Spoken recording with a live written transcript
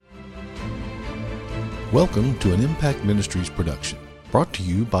Welcome to an Impact Ministries production, brought to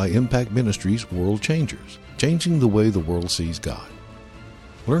you by Impact Ministries World Changers, changing the way the world sees God.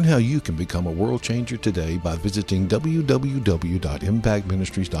 Learn how you can become a world changer today by visiting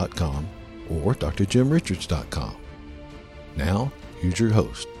www.impactministries.com or drjimrichards.com. Now, here's your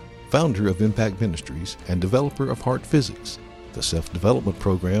host, founder of Impact Ministries and developer of Heart Physics, the self-development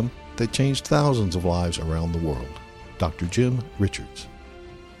program that changed thousands of lives around the world, Dr. Jim Richards.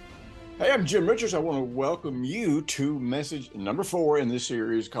 Hey, I'm Jim Richards. I want to welcome you to message number 4 in this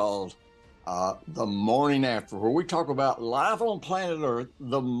series called The Morning After, where we talk about life on planet Earth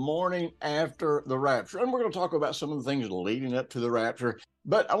the morning after the rapture. And we're going to talk about some of the things leading up to the rapture.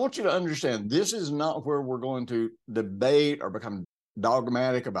 But I want you to understand, this is not where we're going to debate or become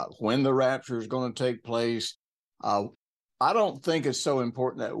dogmatic about when the rapture is going to take place. I don't think it's so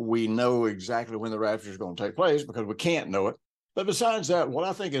important that we know exactly when the rapture is going to take place, because we can't know it. But besides that, what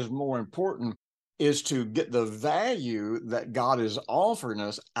I think is more important is to get the value that God is offering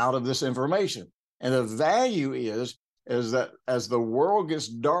us out of this information. And the value is that as the world gets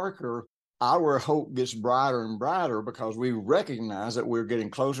darker, our hope gets brighter and brighter, because we recognize that we're getting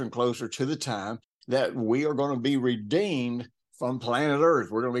closer and closer to the time that we are going to be redeemed from planet Earth.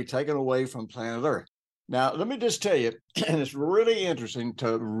 We're going to be taken away from planet Earth. Now, let me just tell you, and it's really interesting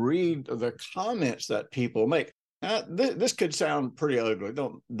to read the comments that people make. Now, this could sound pretty ugly.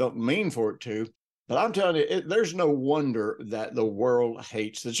 Don't mean for it to, but I'm telling you, there's no wonder that the world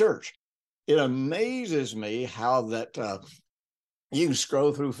hates the church. It amazes me how that you can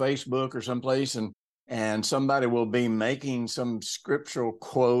scroll through Facebook or someplace, and somebody will be making some scriptural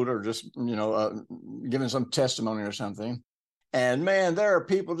quote or just giving some testimony or something, and man, there are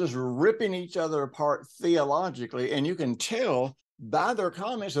people just ripping each other apart theologically, and you can tell by their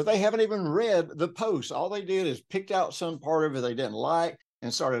comments that they haven't even read the post. All they did is picked out some part of it they didn't like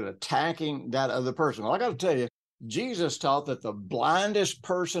and started attacking that other person. Well, I got to tell you, Jesus taught that the blindest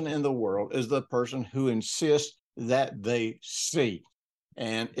person in the world is the person who insists that they see.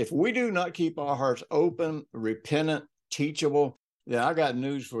 And if we do not keep our hearts open, repentant, teachable, then I got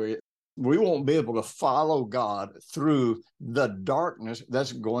news for you. We won't be able to follow God through the darkness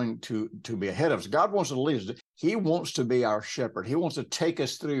that's going to be ahead of us. God wants to lead us. He wants to be our shepherd. He wants to take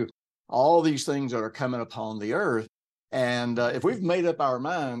us through all these things that are coming upon the earth. And if we've made up our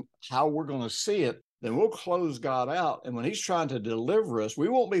mind how we're going to see it, then we'll close God out. And when he's trying to deliver us, we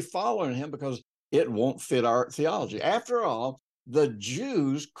won't be following him because it won't fit our theology. After all, the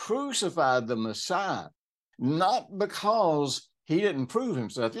Jews crucified the Messiah, not because he didn't prove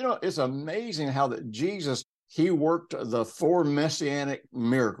himself. You know, it's amazing how that Jesus, he worked the 4 messianic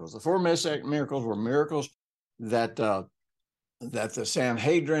miracles. The 4 messianic miracles were miracles that the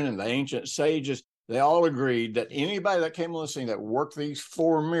Sanhedrin and the ancient sages, they all agreed that anybody that came on the scene that worked these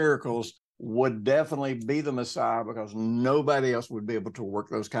 4 miracles would definitely be the Messiah, because nobody else would be able to work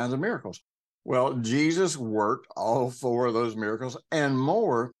those kinds of miracles. Well, Jesus worked all 4 of those miracles and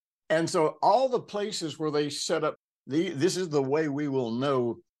more. And so all the places where they set up, this is the way we will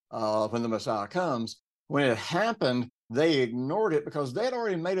know when the Messiah comes. When it happened, they ignored it because they had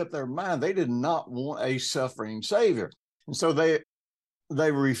already made up their mind. They did not want a suffering Savior. And so they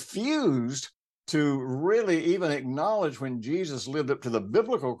refused to really even acknowledge when Jesus lived up to the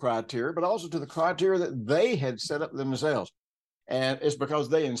biblical criteria, but also to the criteria that they had set up themselves. And it's because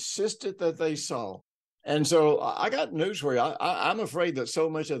they insisted that they saw. And so I got news for you. I'm afraid that so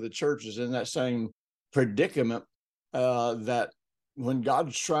much of the church is in that same predicament, that when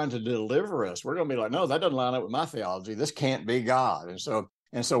God's trying to deliver us, we're going to be like, no, that doesn't line up with my theology. This can't be God. And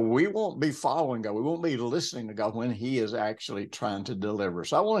so we won't be following God. We won't be listening to God when he is actually trying to deliver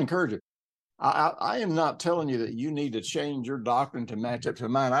us. So I want to encourage you. I am not telling you that you need to change your doctrine to match up to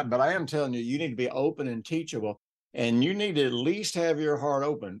mine, but I am telling you, you need to be open and teachable, and you need to at least have your heart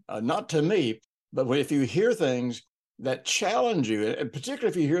open, not to me, but if you hear things that challenge you, and particularly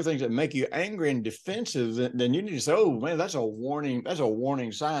if you hear things that make you angry and defensive, then you need to say, oh man, that's a warning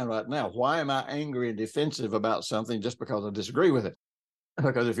sign right now. Why am I angry and defensive about something just because I disagree with it?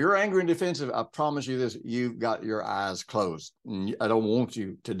 Because if you're angry and defensive, I promise you this, you've got your eyes closed. I don't want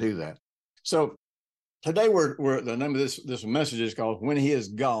you to do that. So today we're the name of this message is called When He Is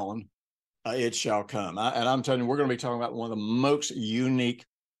Gone, It Shall Come. And I'm telling you, we're going to be talking about one of the most unique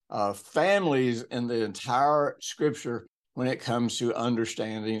families in the entire scripture when it comes to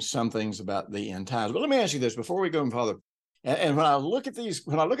understanding some things about the end times. But let me ask you this before we go further. And when I look at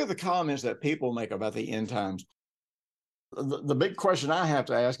the comments that people make about the end times, the big question I have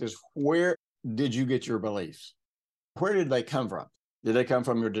to ask is, where did you get your beliefs? Where did they come from? Did they come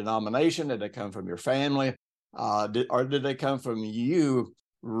from your denomination? Did they come from your family? Or did they come from you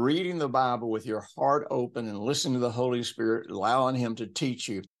reading the Bible with your heart open and listening to the Holy Spirit, allowing him to teach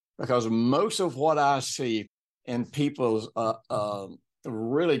you. Because most of what I see in people's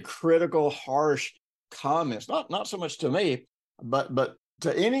really critical, harsh comments, not so much to me, but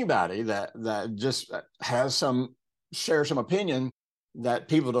to anybody that just share some opinion that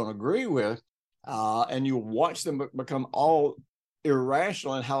people don't agree with, and you watch them become all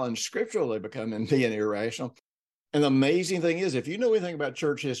irrational and how unscriptural they become in being irrational. And the amazing thing is, if you know anything about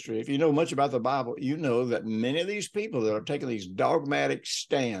church history, if you know much about the Bible, you know that many of these people that are taking these dogmatic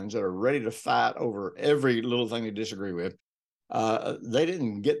stands that are ready to fight over every little thing they disagree with, they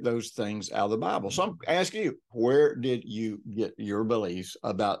didn't get those things out of the Bible. So I'm asking you, where did you get your beliefs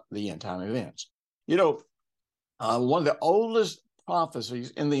about the end time events? You know, one of the oldest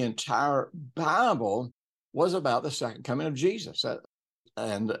prophecies in the entire Bible was about the second coming of Jesus.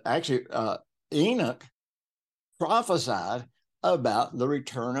 And actually, Enoch prophesied about the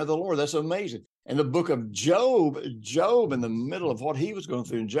return of the Lord. That's amazing. In the book of Job, in the middle of what he was going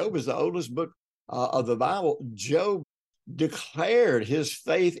through, and Job is the oldest book of the Bible, Job declared his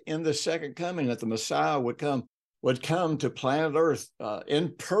faith in the second coming, that the Messiah would come to planet Earth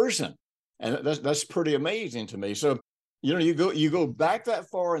in person. And that's pretty amazing to me. So, you know, you go back that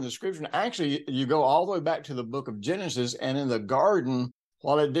far in the scripture. Actually, you go all the way back to the book of Genesis, and in the garden,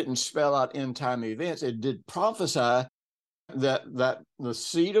 while it didn't spell out end time events, it did prophesy that the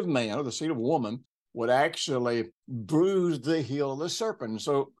seed of man, or the seed of woman, would actually bruise the heel of the serpent.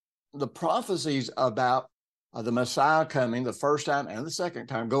 So the prophecies about the Messiah coming the first time and the second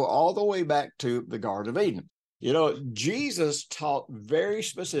time go all the way back to the Garden of Eden. You know, Jesus taught very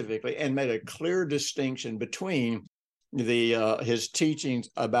specifically and made a clear distinction between his teachings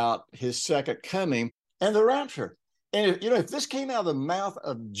about his second coming and the rapture. And if this came out of the mouth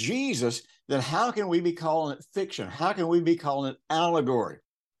of Jesus, then how can we be calling it fiction? How can we be calling it allegory?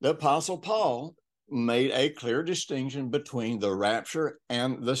 The Apostle Paul made a clear distinction between the rapture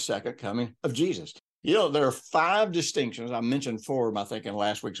and the second coming of Jesus. You know, there are 5 distinctions. I mentioned 4, I think, in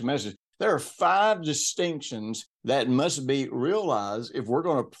last week's message. There are 5 distinctions that must be realized if we're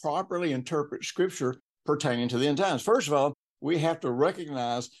going to properly interpret Scripture pertaining to the end times. First of all, we have to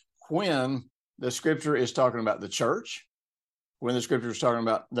recognize when the Scripture is talking about the church, when the Scripture is talking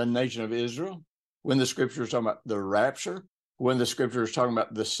about the nation of Israel, when the Scripture is talking about the rapture, when the Scripture is talking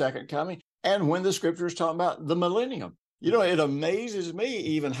about the second coming, and when the Scripture is talking about the millennium. You know, it amazes me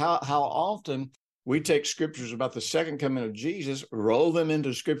even how often we take scriptures about the second coming of Jesus, roll them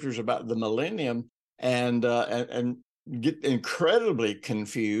into scriptures about the millennium, and get incredibly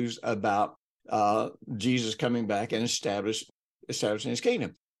confused about Jesus coming back and establishing his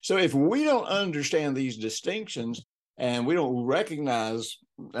kingdom. So if we don't understand these distinctions, and we don't recognize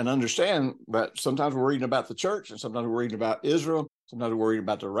and understand that sometimes we're reading about the church, and sometimes we're reading about Israel, sometimes we're reading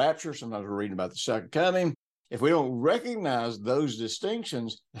about the rapture, sometimes we're reading about the second coming. If we don't recognize those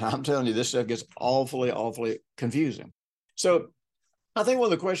distinctions, I'm telling you, this stuff gets awfully, awfully confusing. So I think one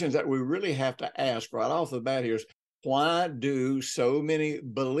of the questions that we really have to ask right off the bat here is, why do so many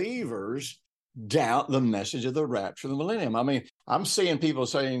believers doubt the message of the rapture of the millennium? I mean, I'm seeing people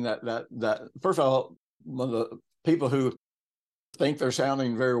saying that first of all, one of the people who think they're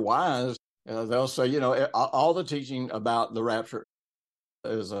sounding very wise, they'll say, you know, all the teaching about the rapture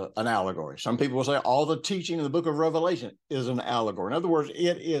is an allegory. Some people will say all the teaching in the book of Revelation is an allegory. In other words,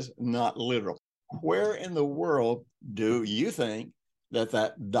 it is not literal. Where in the world do you think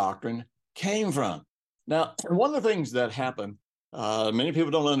that doctrine came from? Now, one of the things that happened, many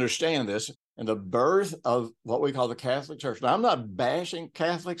people don't understand this, and the birth of what we call the Catholic Church. Now, I'm not bashing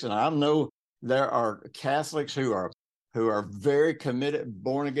Catholics, and I know there are Catholics who are very committed,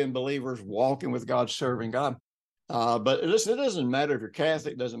 born-again believers, walking with God, serving God. But listen, it doesn't matter if you're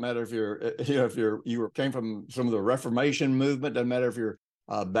Catholic. It doesn't matter if you came from some of the Reformation movement. Doesn't matter if you're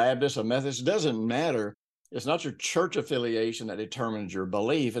Baptist or Methodist. It doesn't matter. It's not your church affiliation that determines your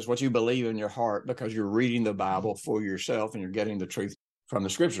belief. It's what you believe in your heart, because you're reading the Bible for yourself and you're getting the truth from the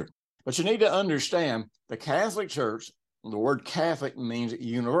Scripture. But you need to understand the Catholic Church. The word Catholic means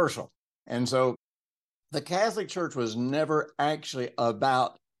universal, and so the Catholic Church was never actually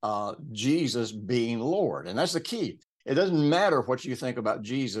about Jesus being Lord. And that's the key. It doesn't matter what you think about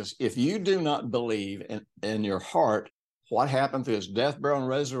Jesus. If you do not believe in your heart what happened through his death, burial, and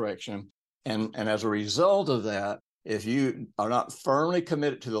resurrection, and as a result of that, if you are not firmly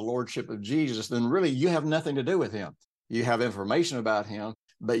committed to the lordship of Jesus, then really you have nothing to do with him. You have information about him,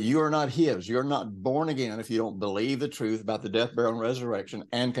 but you are not his. You're not born again if you don't believe the truth about the death, burial, and resurrection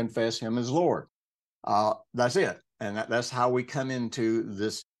and confess him as Lord. That's it. And that's how we come into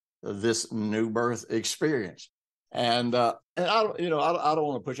this new birth experience. And I don't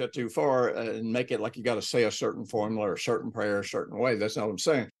want to push that too far and make it like you got to say a certain formula or a certain prayer a certain way. That's not what I'm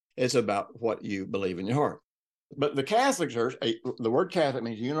saying. It's about what you believe in your heart. But the Catholic Church, the word Catholic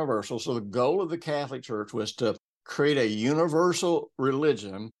means universal. So the goal of the Catholic Church was to create a universal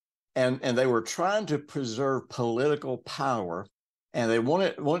religion, and they were trying to preserve political power, and they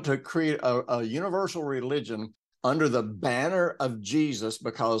wanted to create a universal religion under the banner of Jesus,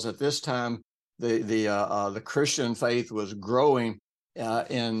 because at this time the Christian faith was growing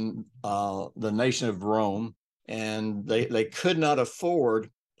in the nation of Rome, and they could not afford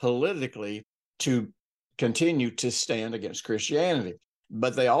politically to continue to stand against Christianity.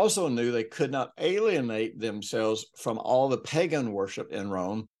 But they also knew they could not alienate themselves from all the pagan worship in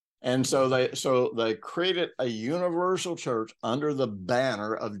Rome. And so they created a universal church under the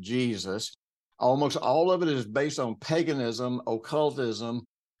banner of Jesus. Almost all of it is based on paganism, occultism,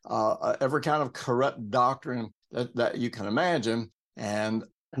 every kind of corrupt doctrine that you can imagine. And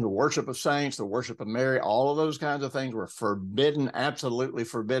the worship of saints, the worship of Mary, all of those kinds of things were forbidden, absolutely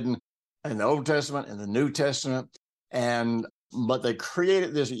forbidden, in the Old Testament and the New Testament. But they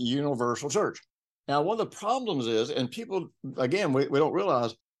created this universal church. Now, one of the problems is, and people, again, we don't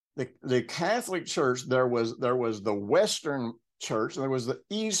realize, the Catholic Church, there was the Western Church and there was the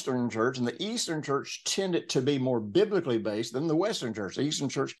Eastern Church, and the Eastern Church tended to be more biblically based than the Western Church. The Eastern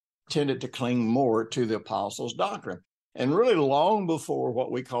Church tended to cling more to the apostles' doctrine. And really long before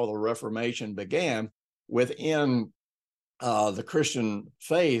what we call the Reformation began, within the Christian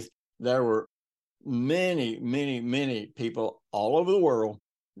faith, there were many, many, many people all over the world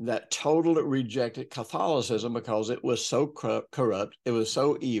that totally rejected Catholicism because it was so corrupt, it was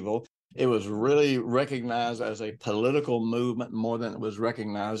so evil. It was really recognized as a political movement more than it was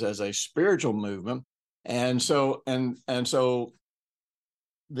recognized as a spiritual movement. And so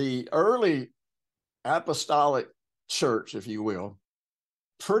the early apostolic church, if you will,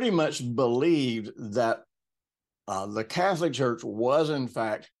 pretty much believed that the Catholic Church was in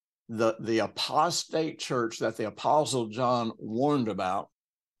fact the apostate church that the Apostle John warned about.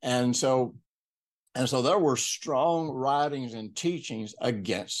 And so there were strong writings and teachings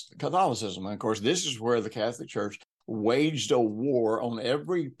against Catholicism. And of course, this is where the Catholic Church waged a war on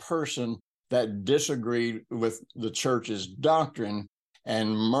every person that disagreed with the church's doctrine,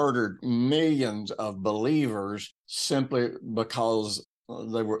 and murdered millions of believers simply because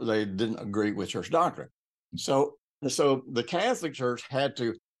they didn't agree with church doctrine. So the Catholic Church had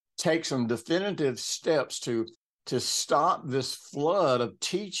to take some definitive steps to stop this flood of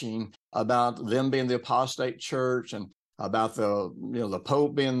teaching about them being the apostate church and about the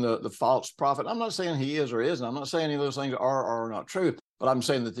Pope being the false prophet. I'm not saying he is or isn't. I'm not saying any of those things are or are not true, but I'm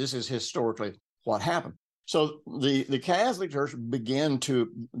saying that this is historically what happened. So the Catholic Church began to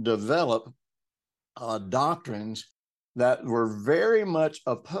develop doctrines that were very much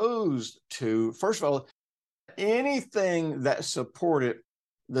opposed to, first of all, anything that supported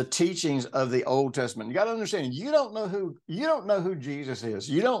the teachings of the Old Testament. You got to understand, you don't know who Jesus is.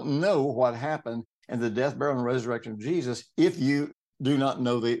 You don't know what happened in the death, burial, and resurrection of Jesus if you do not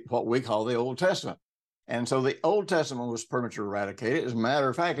know what we call the Old Testament. And so the Old Testament was pretty much eradicated. As a matter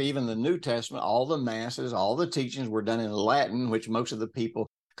of fact, even the New Testament, all the masses, all the teachings were done in Latin, which most of the people,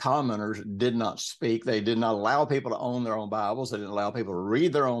 commoners, did not speak. They did not allow people to own their own Bibles. They didn't allow people to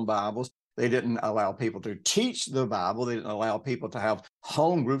read their own Bibles. They didn't allow people to teach the Bible. They didn't allow people to have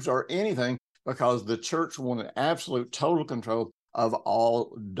home groups or anything, because the church wanted absolute total control of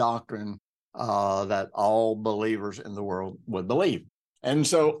all doctrine that all believers in the world would believe. And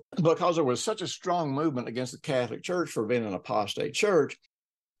so because there was such a strong movement against the Catholic Church for being an apostate church,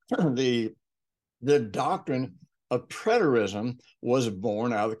 the doctrine of preterism was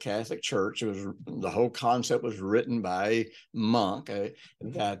born out of the Catholic Church. The whole concept was written by a monk, and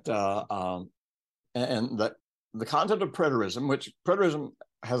the concept of preterism, which preterism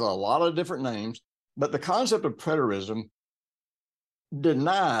has a lot of different names, but the concept of preterism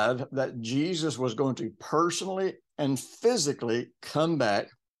denied that Jesus was going to personally and physically come back,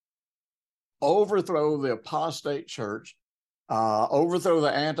 overthrow the apostate church, overthrow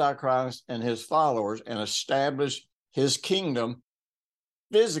the Antichrist and his followers, and establish his kingdom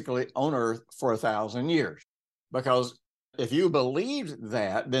physically on earth for 1,000 years. Because if you believed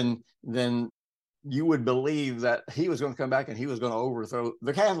that, then you would believe that he was going to come back and he was going to overthrow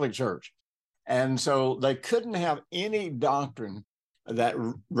the Catholic Church. And so they couldn't have any doctrine that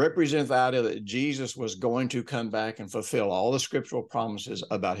represents the idea that Jesus was going to come back and fulfill all the scriptural promises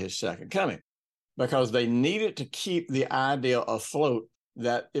about his second coming, because they needed to keep the idea afloat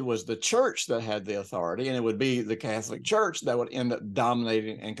that it was the church that had the authority, and it would be the Catholic Church that would end up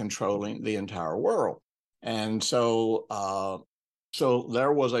dominating and controlling the entire world. And so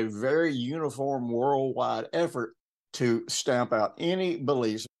there was a very uniform worldwide effort to stamp out any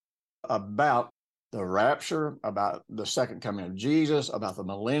beliefs about the rapture, about the second coming of Jesus, about the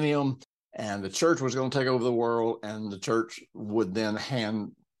millennium, and the church was going to take over the world, and the church would then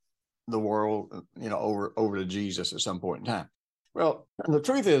hand the world, over to Jesus at some point in time. Well, the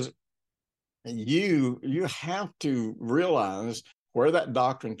truth is, you have to realize where that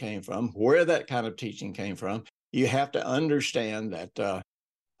doctrine came from, where that kind of teaching came from. You have to understand that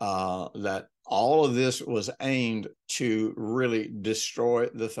that all of this was aimed to really destroy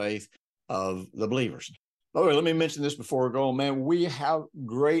the faith of the believers. By the way, let me mention this before we go on, man. We have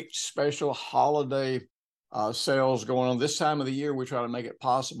great special holiday sales going on this time of the year. We try to make it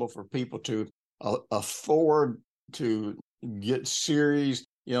possible for people to afford to get series,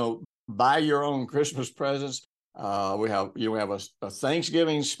 buy your own Christmas presents. We have a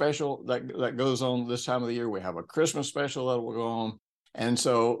Thanksgiving special that goes on this time of the year. We have a Christmas special that will go on. And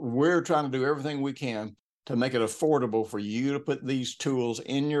so we're trying to do everything we can to make it affordable for you to put these tools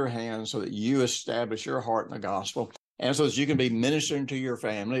in your hands so that you establish your heart in the gospel, and so that you can be ministering to your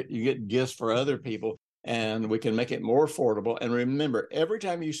family. You get gifts for other people, and we can make it more affordable. And remember, every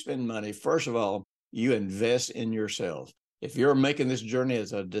time you spend money, first of all, you invest in yourself. If you're making this journey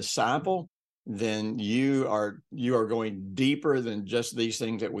as a disciple, then you are going deeper than just these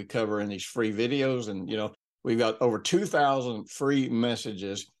things that we cover in these free videos. And, we've got over 2,000 free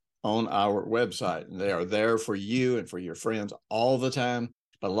messages on our website, and they are there for you and for your friends all the time.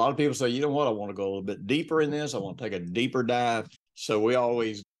 But a lot of people say, you know what, I want to go a little bit deeper in this. I want to take a deeper dive. So we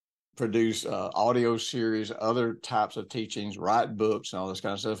always produce audio series, other types of teachings, write books, and all this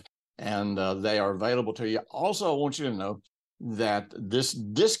kind of stuff. And they are available to you. Also, I want you to know that this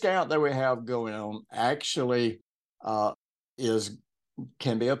discount that we have going on actually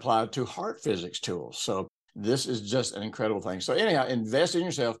can be applied to heart physics tools. So this is just an incredible thing. So anyhow, invest in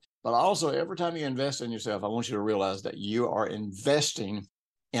yourself, but also every time you invest in yourself, I want you to realize that you are investing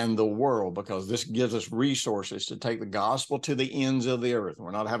in the world, because this gives us resources to take the gospel to the ends of the earth.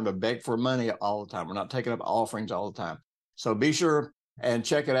 We're not having to beg for money all the time. We're not taking up offerings all the time. So be sure and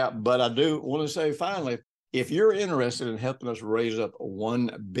check it out. But I do want to say, finally, if you're interested in helping us raise up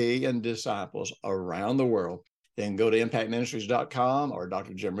 1 billion disciples around the world, then go to impactministries.com or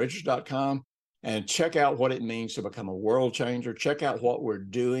drjimrichards.com and check out what it means to become a world changer. Check out what we're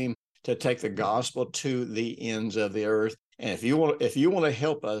doing to take the gospel to the ends of the earth. And if you want to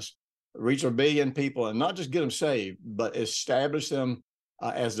help us reach 1 billion people, and not just get them saved, but establish them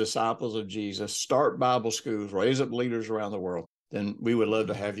as disciples of Jesus, start Bible schools, raise up leaders around the world, then we would love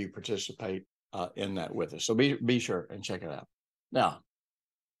to have you participate in that with us. So be sure and check it out. Now,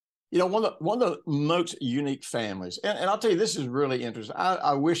 one of the most unique families, and I'll tell you, this is really interesting.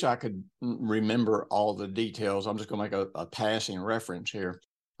 I wish I could remember all the details. I'm just going to make a passing reference here.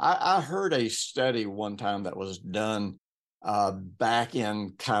 I heard a study one time that was done back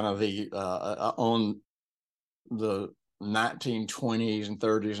in kind of on the 1920s and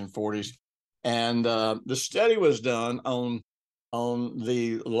 30s and 40s, and the study was done on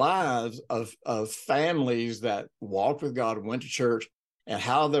the lives of families that walked with God, went to church, and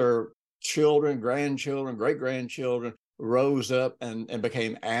how their children, grandchildren, great-grandchildren rose up and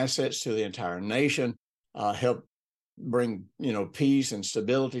became assets to the entire nation, helped bring, peace and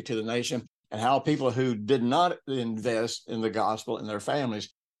stability to the nation, and how people who did not invest in the gospel in their families,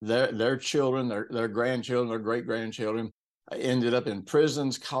 their children, their grandchildren, their great-grandchildren ended up in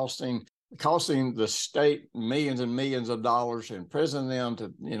prisons, costing the state millions and millions of dollars to imprison them,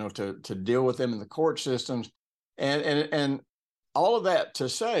 to deal with them in the court systems, and all of that to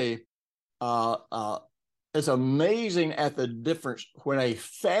say, it's amazing at the difference when a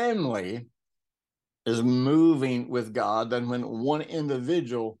family is moving with God than when one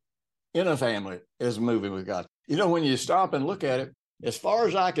individual in a family is moving with God. When you stop and look at it, as far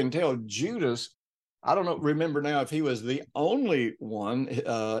as I can tell, Judas, I don't remember now if he was the only one.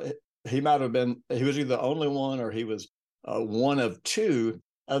 He might have been, he was either the only one or he was one of two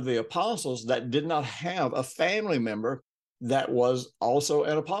of the apostles that did not have a family member that was also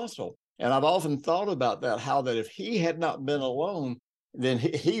an apostle. And I've often thought about that, how that if he had not been alone, then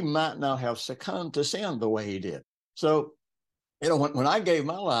he might not have succumbed to sin the way he did. So, when I gave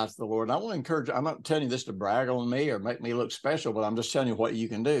my life to the Lord, and I want to encourage you, I'm not telling you this to brag on me or make me look special, but I'm just telling you what you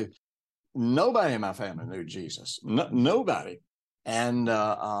can do. Nobody in my family knew Jesus. Nobody. And,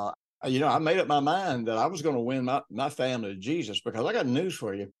 I made up my mind that I was going to win my family to Jesus, because I got news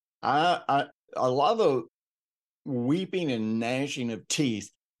for you. A lot of the weeping and gnashing of teeth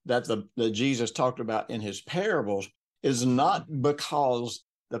that Jesus talked about in his parables is not because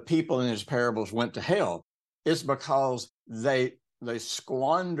the people in his parables went to hell. It's because they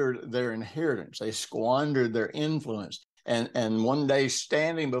squandered their inheritance. They squandered their influence. And one day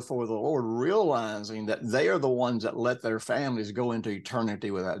standing before the Lord, realizing that they are the ones that let their families go into eternity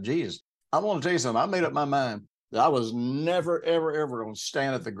without Jesus. I want to tell you something. I made up my mind that I was never, ever, ever going to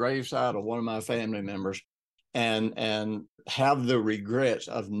stand at the graveside of one of my family members and have the regrets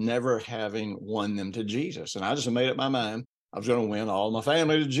of never having won them to Jesus. And I just made up my mind I was going to win all my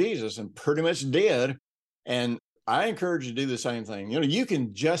family to Jesus, and pretty much did. And I encourage you to do the same thing. You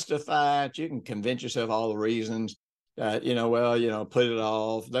can justify it. You can convince yourself all the reasons that, put it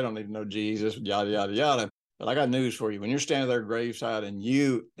off. They don't need to know Jesus, yada, yada, yada. But I got news for you. When you're standing there at graveside and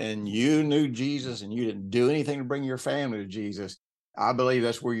you knew Jesus and you didn't do anything to bring your family to Jesus, I believe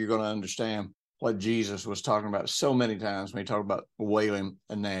that's where you're going to understand what Jesus was talking about so many times when he talked about wailing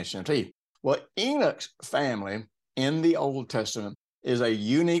and gnashing of teeth. Well, Enoch's family in the Old Testament is a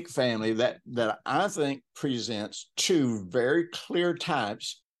unique family that I think presents two very clear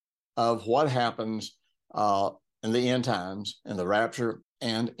types of what happens in the end times, in the rapture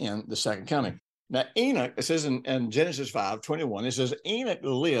and in the second coming. Now, Enoch, it says in Genesis 5:21, it says, Enoch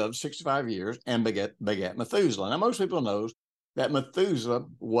lived 65 years and begat Methuselah. Now, most people know that Methuselah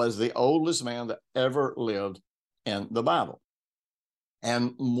was the oldest man that ever lived in the Bible.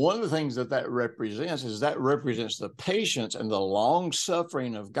 And one of the things that represents is that represents the patience and the long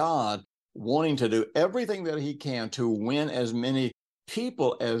suffering of God, wanting to do everything that he can to win as many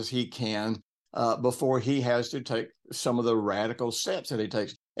people as he can before he has to take some of the radical steps that he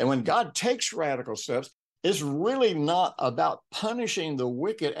takes. And when God takes radical steps, it's really not about punishing the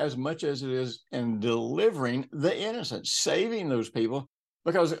wicked as much as it is in delivering the innocent, saving those people.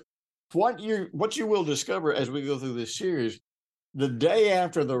 Because what you will discover as we go through this series, the day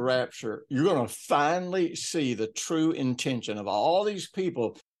after the rapture, you're going to finally see the true intention of all these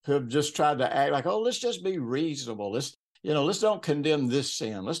people who have just tried to act like, oh, let's just be reasonable. Let's don't condemn this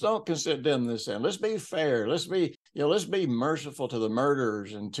sin. Let's don't condemn this sin. Let's be fair. Let's be merciful to the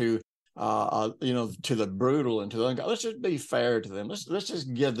murderers and to the brutal and to the ungodly. Let's just be fair to them. Let's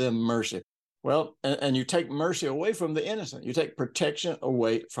just give them mercy. Well, and you take mercy away from the innocent. You take protection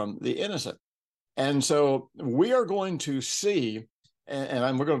away from the innocent. And so we are going to see,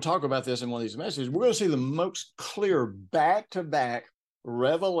 and we're going to talk about this in one of these messages, we're going to see the most clear back-to-back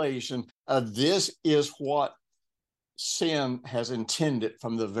revelation of this is what sin has intended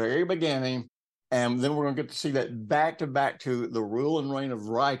from the very beginning. And then we're going to get to see that back-to-back to the rule and reign of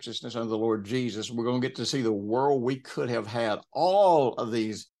righteousness under the Lord Jesus. We're going to get to see the world we could have had, all of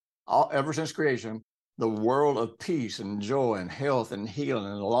these, ever since creation, the world of peace and joy and health and healing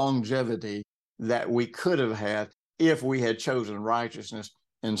and longevity that we could have had if we had chosen righteousness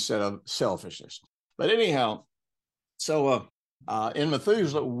instead of selfishness. But anyhow, so in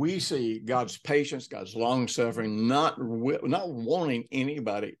Methuselah, we see God's patience, God's long-suffering, not wanting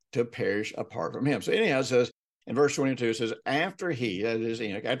anybody to perish apart from him. So anyhow, it says in verse 22, it says, after he, that is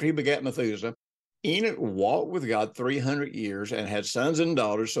Enoch, after he begat Methuselah, Enoch walked with God 300 years and had sons and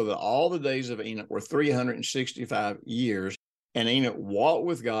daughters, so that all the days of Enoch were 365 years. And Enoch walked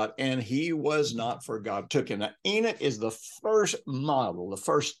with God, and he was not, for God took him. Now, Enoch is the first model, the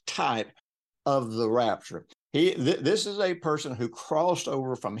first type of the rapture. This is a person who crossed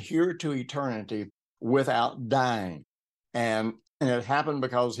over from here to eternity without dying. And it happened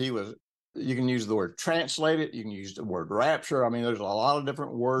because he was, you can use the word translated, you can use the word rapture. I mean, there's a lot of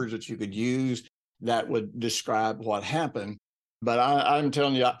different words that you could use that would describe what happened. But I'm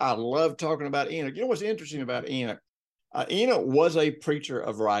telling you, I love talking about Enoch. You know what's interesting about Enoch? Enoch was a preacher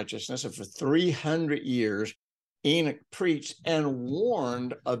of righteousness, and for 300 years, Enoch preached and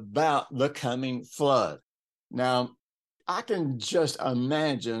warned about the coming flood. Now, I can just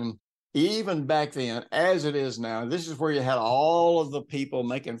imagine, even back then, as it is now, this is where you had all of the people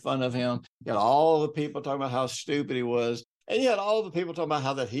making fun of him. You had all the people talking about how stupid he was. And you had all the people talking about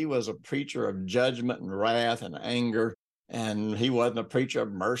how that he was a preacher of judgment and wrath and anger, and he wasn't a preacher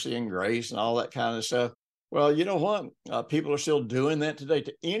of mercy and grace and all that kind of stuff. Well, you know what? People are still doing that today.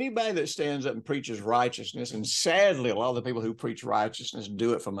 To anybody that stands up and preaches righteousness, and sadly, a lot of the people who preach righteousness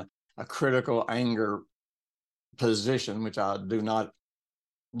do it from a critical anger position, which I do not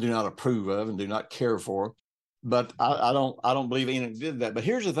approve of and do not care for. But I don't believe Enoch did that. But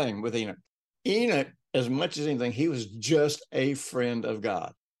here's the thing with Enoch. Enoch, as much as anything, he was just a friend of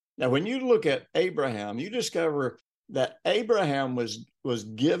God. Now, when you look at Abraham, you discover that Abraham was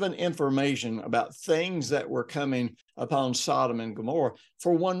given information about things that were coming upon Sodom and Gomorrah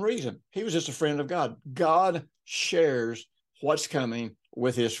for one reason. He was just a friend of God. God shares what's coming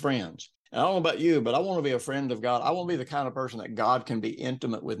with his friends. And I don't know about you, but I want to be a friend of God. I want to be the kind of person that God can be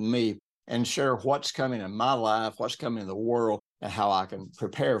intimate with me and share what's coming in my life, what's coming in the world, and how I can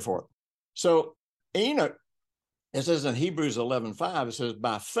prepare for it. So Enoch, it says in Hebrews 11:5, it says,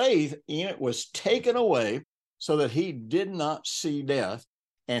 by faith, Enoch was taken away so that he did not see death,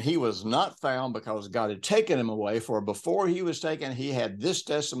 and he was not found because God had taken him away. For before he was taken, he had this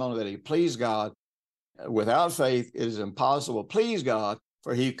testimony that he pleased God. Without faith, it is impossible to please God,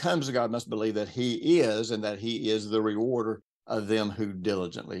 for he who comes to God must believe that he is, and that he is the rewarder of them who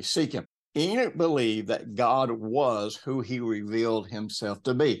diligently seek him. Enoch believed that God was who he revealed himself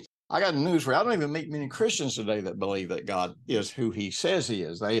to be. I got news for you. I don't even meet many Christians today that believe that God is who he says he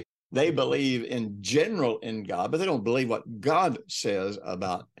is. They believe in general in God, but they don't believe what God says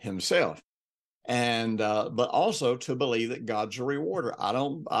about himself. And but also to believe that God's a rewarder. I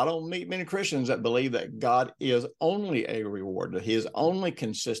don't meet many Christians that believe that God is only a rewarder. He is only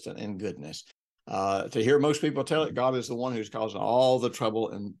consistent in goodness. To hear most people tell it, God is the one who's causing all the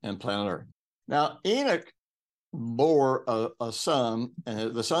trouble in planet Earth. Now, Enoch bore a son,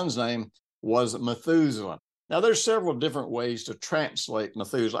 and the son's name was Methuselah. Now, there's several different ways to translate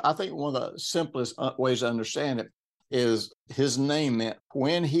Methuselah. I think one of the simplest ways to understand it is his name meant,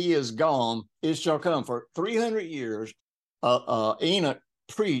 when he is gone, it shall come. For 300 years, Enoch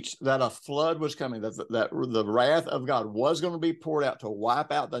preached that a flood was coming, that the wrath of God was going to be poured out to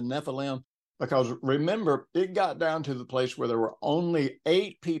wipe out the Nephilim. Because remember, it got down to the place where there were only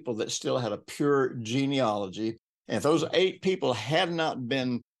 8 people that still had a pure genealogy. And if those 8 people had not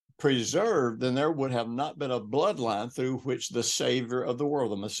been preserved, then there would have not been a bloodline through which the Savior of the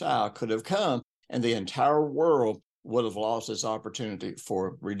world, the Messiah, could have come, and the entire world would have lost its opportunity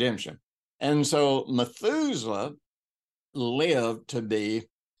for redemption. And so Methuselah lived to be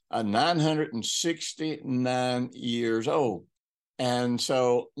 969 years old. And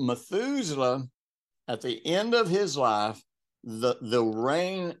so Methuselah, at the end of his life, the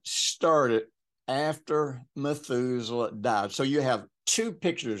reign started after Methuselah died. So you have 2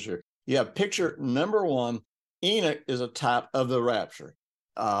 pictures here. You have picture number 1, Enoch is a type of the rapture.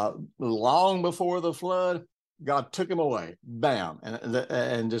 Long before the flood, God took him away, bam,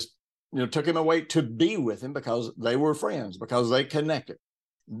 and just took him away to be with him because they were friends, because they connected.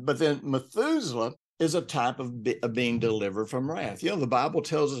 But then Methuselah is a type of being delivered from wrath. The Bible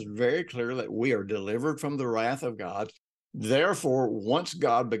tells us very clearly that we are delivered from the wrath of God. Therefore, once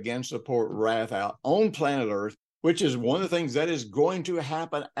God begins to pour wrath out on planet Earth, which is one of the things that is going to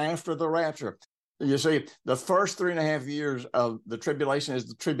happen after the rapture. You see, the first 3.5 years of the tribulation is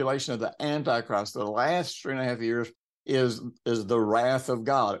the tribulation of the Antichrist. The last 3.5 years is the wrath of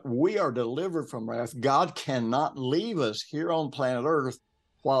God. We are delivered from wrath. God cannot leave us here on planet Earth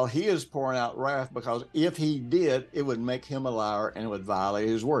while he is pouring out wrath, because if he did, it would make him a liar and it would violate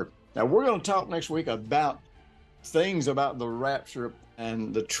his word. Now, we're going to talk next week about things about the rapture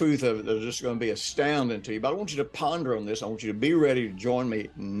and the truth of it that are just going to be astounding to you. But I want you to ponder on this. I want you to be ready to join me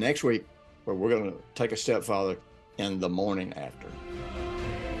next week, where we're going to take a step farther in the morning after.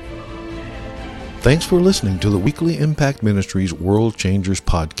 Thanks for listening to the weekly Impact Ministries World Changers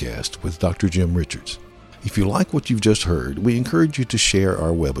podcast with Dr. Jim Richards. If you like what you've just heard, we encourage you to share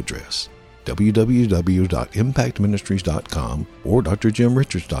our web address, www.impactministries.com or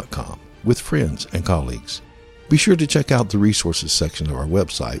drjimrichards.com, with friends and colleagues. Be sure to check out the resources section of our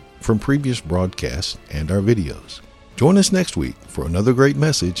website from previous broadcasts and our videos. Join us next week for another great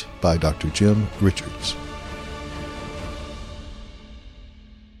message by Dr. Jim Richards.